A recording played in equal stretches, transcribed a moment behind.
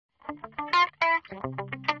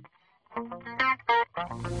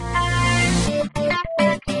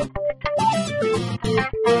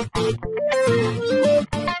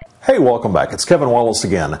Hey, welcome back. It's Kevin Wallace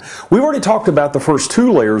again. We've already talked about the first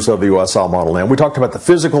two layers of the OSI model now. We talked about the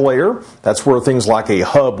physical layer. That's where things like a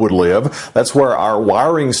hub would live. That's where our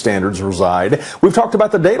wiring standards reside. We've talked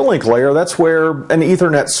about the data link layer. That's where an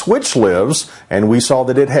Ethernet switch lives. And we saw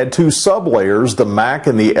that it had two sub-layers, the MAC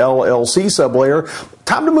and the LLC sub-layer.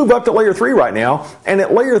 Time to move up to layer 3 right now. And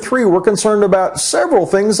at layer 3, we're concerned about several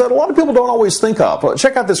things that a lot of people don't always think of.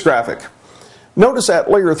 Check out this graphic. Notice at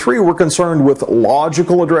layer 3, we're concerned with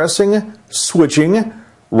logical addressing, switching,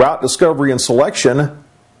 route discovery and selection,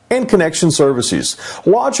 and connection services.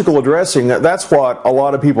 Logical addressing, that's what a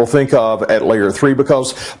lot of people think of at layer 3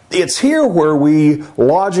 because it's here where we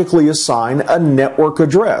logically assign a network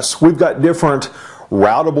address. We've got different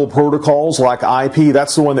routable protocols like IP,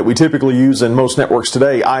 that's the one that we typically use in most networks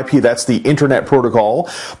today. IP, that's the Internet Protocol.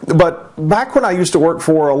 But back when I used to work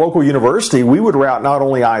for a local university, we would route not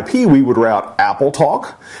only IP, we would route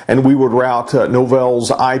AppleTalk, and we would route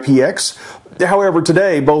Novell's IPX. However,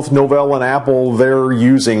 today, both Novell and Apple, they're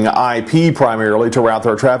using IP primarily to route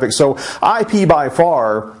their traffic. So IP by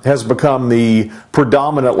far has become the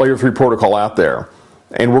predominant layer 3 protocol out there.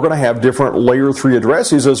 And we're going to have different layer 3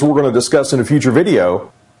 addresses, as we're going to discuss in a future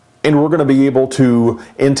video. And we're going to be able to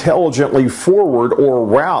intelligently forward or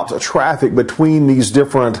route traffic between these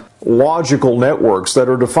different logical networks that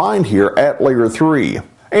are defined here at layer 3.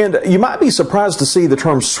 And you might be surprised to see the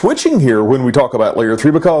term switching here when we talk about layer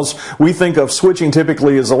 3 because we think of switching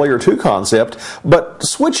typically as a layer 2 concept, but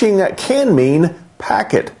switching can mean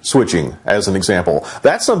packet switching, as an example.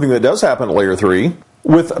 That's something that does happen at layer 3.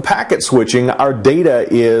 With packet switching, our data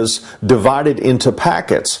is divided into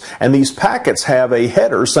packets, and these packets have a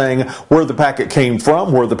header saying where the packet came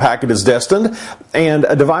from, where the packet is destined, and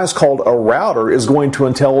a device called a router is going to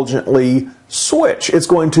intelligently switch. It's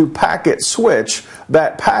going to packet switch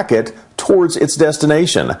that packet towards its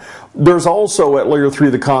destination. There's also at layer 3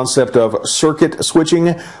 the concept of circuit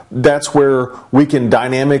switching. That's where we can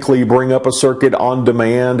dynamically bring up a circuit on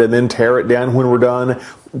demand and then tear it down when we're done.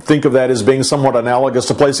 Think of that as being somewhat analogous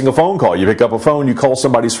to placing a phone call. You pick up a phone, you call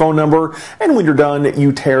somebody's phone number, and when you're done,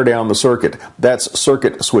 you tear down the circuit. That's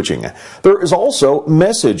circuit switching. There is also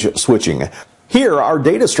message switching. Here, our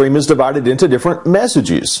data stream is divided into different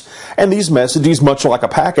messages. And these messages, much like a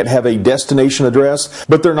packet, have a destination address,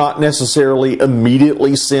 but they're not necessarily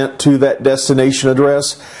immediately sent to that destination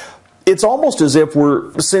address. It's almost as if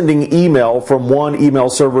we're sending email from one email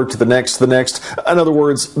server to the next. In other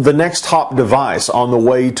words, the next hop device on the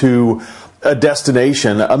way to a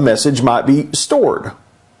destination, a message might be stored.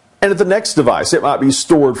 And at the next device, it might be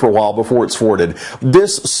stored for a while before it's forwarded.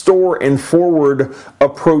 This store and forward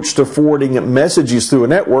approach to forwarding messages through a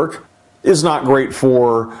network is not great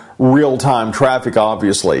for real-time traffic,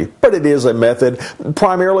 obviously, but it is a method.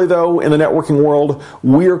 Primarily, though, in the networking world,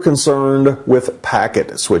 we are concerned with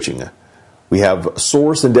packet switching. We have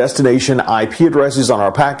source and destination IP addresses on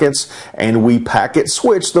our packets, and we packet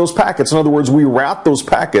switch those packets. In other words, we route those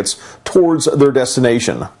packets towards their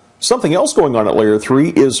destination. Something else going on at layer 3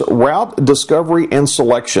 is route discovery and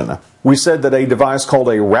selection. We said that a device called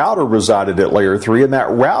a router resided at layer 3, and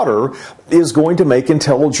that router is going to make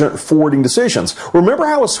intelligent forwarding decisions. Remember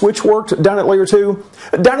how a switch worked down at layer 2?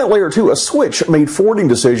 Down at layer 2, a switch made forwarding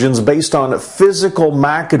decisions based on physical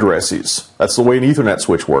MAC addresses. That's the way an Ethernet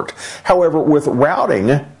switch worked. However, with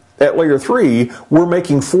routing at layer 3, we're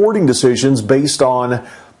making forwarding decisions based on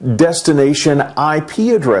destination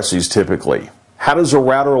IP addresses typically. How does a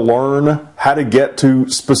router learn how to get to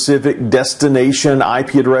specific destination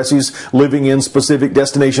IP addresses living in specific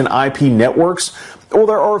destination IP networks? Well,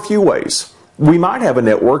 there are a few ways. We might have a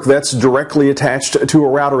network that's directly attached to a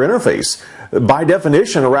router interface. By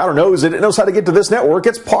definition, a router knows that it knows how to get to this network.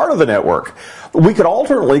 It's part of the network. We could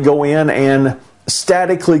alternately go in and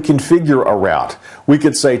statically configure a route. We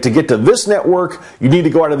could say to get to this network, you need to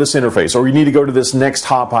go out of this interface, or you need to go to this next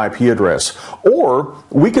hop IP address. Or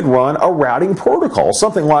we could run a routing protocol,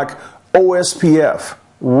 something like OSPF,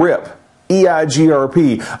 RIP,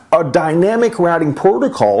 EIGRP. A dynamic routing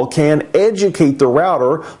protocol can educate the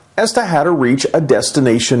router as to how to reach a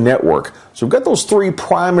destination network. So we've got those three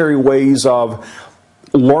primary ways of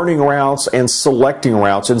learning routes and selecting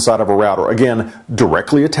routes inside of a router. Again,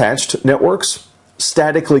 directly attached networks,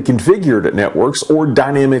 statically configured networks, or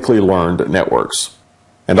dynamically learned networks.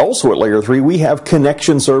 And also at layer 3, we have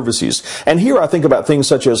connection services. And here I think about things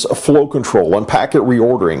such as flow control and packet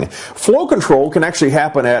reordering. Flow control can actually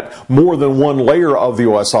happen at more than one layer of the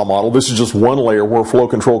OSI model. This is just one layer where flow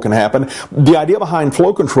control can happen. The idea behind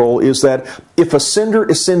flow control is that if a sender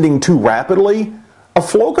is sending too rapidly, a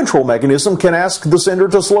flow control mechanism can ask the sender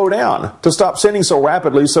to slow down, to stop sending so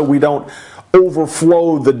rapidly so we don't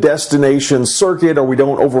overflow the destination circuit or we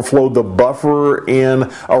don't overflow the buffer in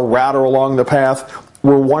a router along the path.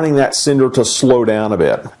 We're wanting that sender to slow down a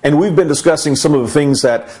bit. And we've been discussing some of the things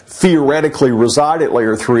that theoretically reside at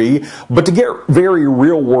layer 3, but to get very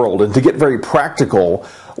real world and to get very practical,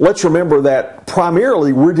 let's remember that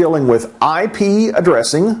primarily we're dealing with IP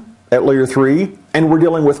addressing at layer 3, and we're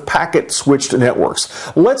dealing with packet switched networks.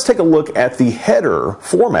 Let's take a look at the header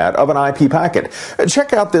format of an IP packet.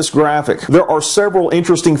 Check out this graphic. There are several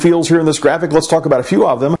interesting fields here in this graphic. Let's talk about a few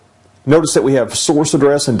of them. Notice that we have source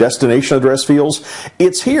address and destination address fields.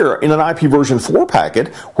 It's here in an IP version 4 packet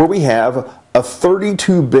where we have a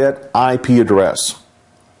 32-bit IP address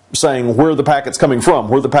saying where the packet's coming from,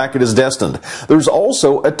 where the packet is destined. There's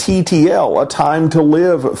also a TTL, a time to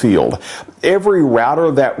live field. Every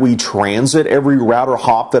router that we transit, every router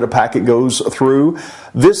hop that a packet goes through,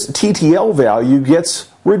 this TTL value gets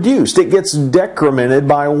reduced. It gets decremented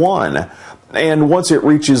by 1. And once it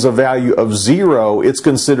reaches a value of 0, it's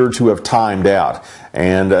considered to have timed out.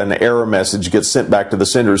 And an error message gets sent back to the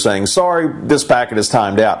sender saying, sorry, this packet is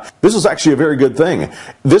timed out. This is actually a very good thing.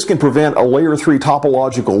 This can prevent a layer 3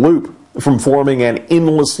 topological loop from forming and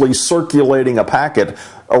endlessly circulating a packet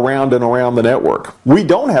around and around the network. We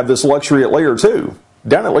don't have this luxury at layer 2.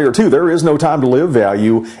 Down at layer 2, there is no time to live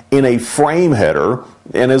value in a frame header.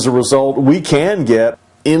 And as a result, we can get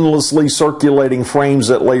endlessly circulating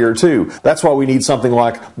frames at layer 2. That's why we need something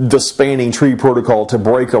like the spanning tree protocol to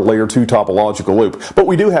break a layer 2 topological loop. But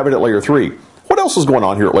we do have it at layer 3. What else is going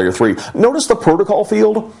on here at layer 3? Notice the protocol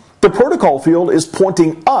field. The protocol field is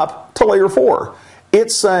pointing up to layer 4.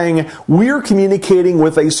 It's saying we're communicating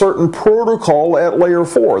with a certain protocol at layer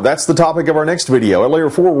 4. That's the topic of our next video. At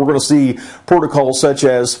layer 4, we're going to see protocols such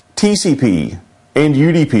as TCP and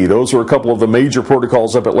UDP. Those are a couple of the major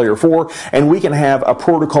protocols up at layer 4, and we can have a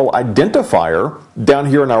protocol identifier down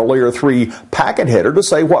here in our layer 3 packet header to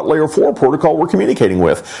say what layer 4 protocol we're communicating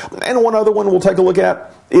with. And one other one we'll take a look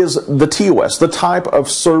at is the TOS, the type of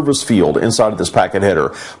service field inside of this packet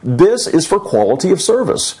header. This is for quality of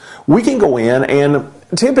service. We can go in and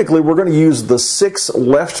typically we're going to use the 6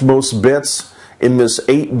 leftmost bits in this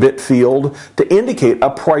 8-bit field to indicate a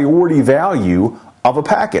priority value of a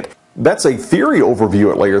packet. That's a theory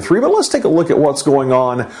overview at layer 3, but let's take a look at what's going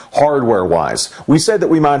on hardware-wise. We said that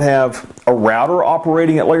we might have a router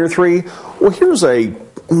operating at layer 3. Well, here's a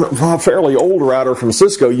fairly old router from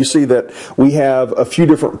Cisco. You see that we have a few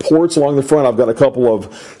different ports along the front. I've got a couple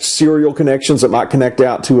of serial connections that might connect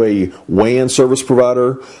out to a WAN service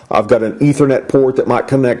provider. I've got an Ethernet port that might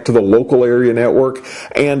connect to the local area network.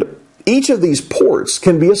 And each of these ports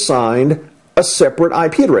can be assigned a separate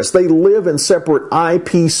IP address. They live in separate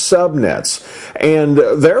IP subnets. And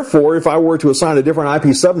therefore, if I were to assign a different IP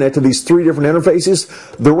subnet to these 3 different interfaces,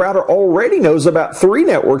 the router already knows about 3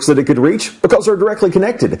 networks that it could reach because they're directly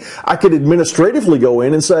connected. I could administratively go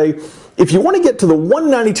in and say, if you want to get to the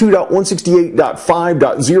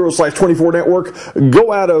 192.168.5.0/24 network,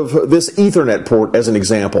 go out of this Ethernet port as an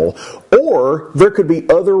example. Or there could be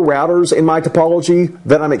other routers in my topology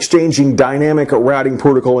that I'm exchanging dynamic routing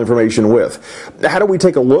protocol information with. How do we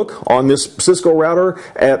take a look on this Cisco router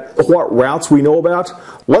at what routes we know about?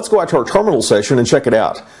 Let's go out to our terminal session and check it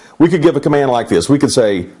out. We could give a command like this. We could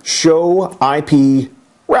say, show IP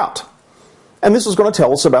route. And this is going to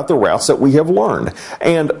tell us about the routes that we have learned.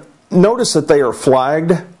 And notice that they are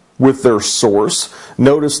flagged with their source.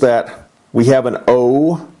 Notice that we have an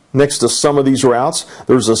O next to some of these routes.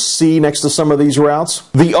 There's a C next to some of these routes.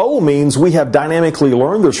 The O means we have dynamically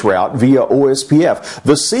learned this route via OSPF.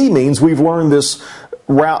 The C means we've learned this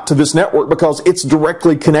route to this network because it's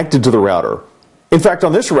directly connected to the router. In fact,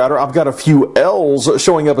 on this router, I've got a few L's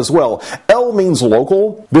showing up as well. L means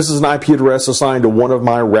local. This is an IP address assigned to one of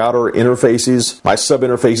my router interfaces, my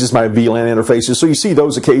sub-interfaces, my VLAN interfaces. So you see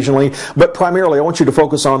those occasionally. But primarily, I want you to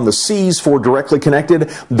focus on the C's for directly connected,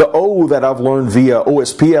 the O that I've learned via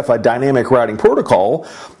OSPF, a dynamic routing protocol.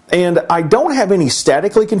 And I don't have any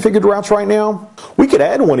statically configured routes right now. We could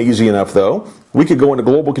add one easy enough, though. We could go into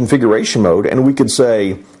global configuration mode, and we could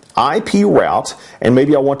say IP route, and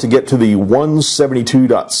maybe I want to get to the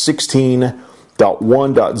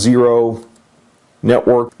 172.16.1.0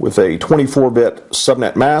 network with a 24-bit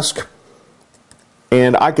subnet mask.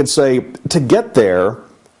 And I could say, to get there,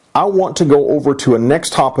 I want to go over to a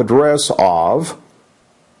next hop address of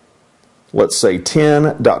let's say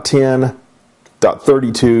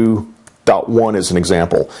 10.10.32.1 as an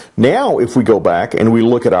example. Now, if we go back and we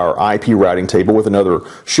look at our IP routing table with another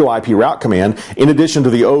show IP route command, in addition to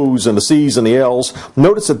the O's and the C's and the L's,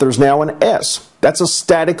 notice that there's now an S. That's a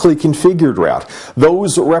statically configured route.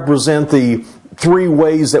 Those represent the three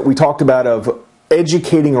ways that we talked about of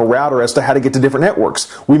educating a router as to how to get to different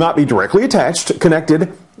networks. We might be directly attached,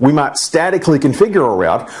 connected, we might statically configure a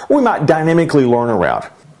route, or we might dynamically learn a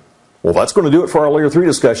route. Well, that's going to do it for our Layer 3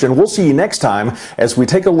 discussion. We'll see you next time as we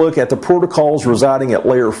take a look at the protocols residing at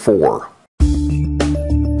Layer 4.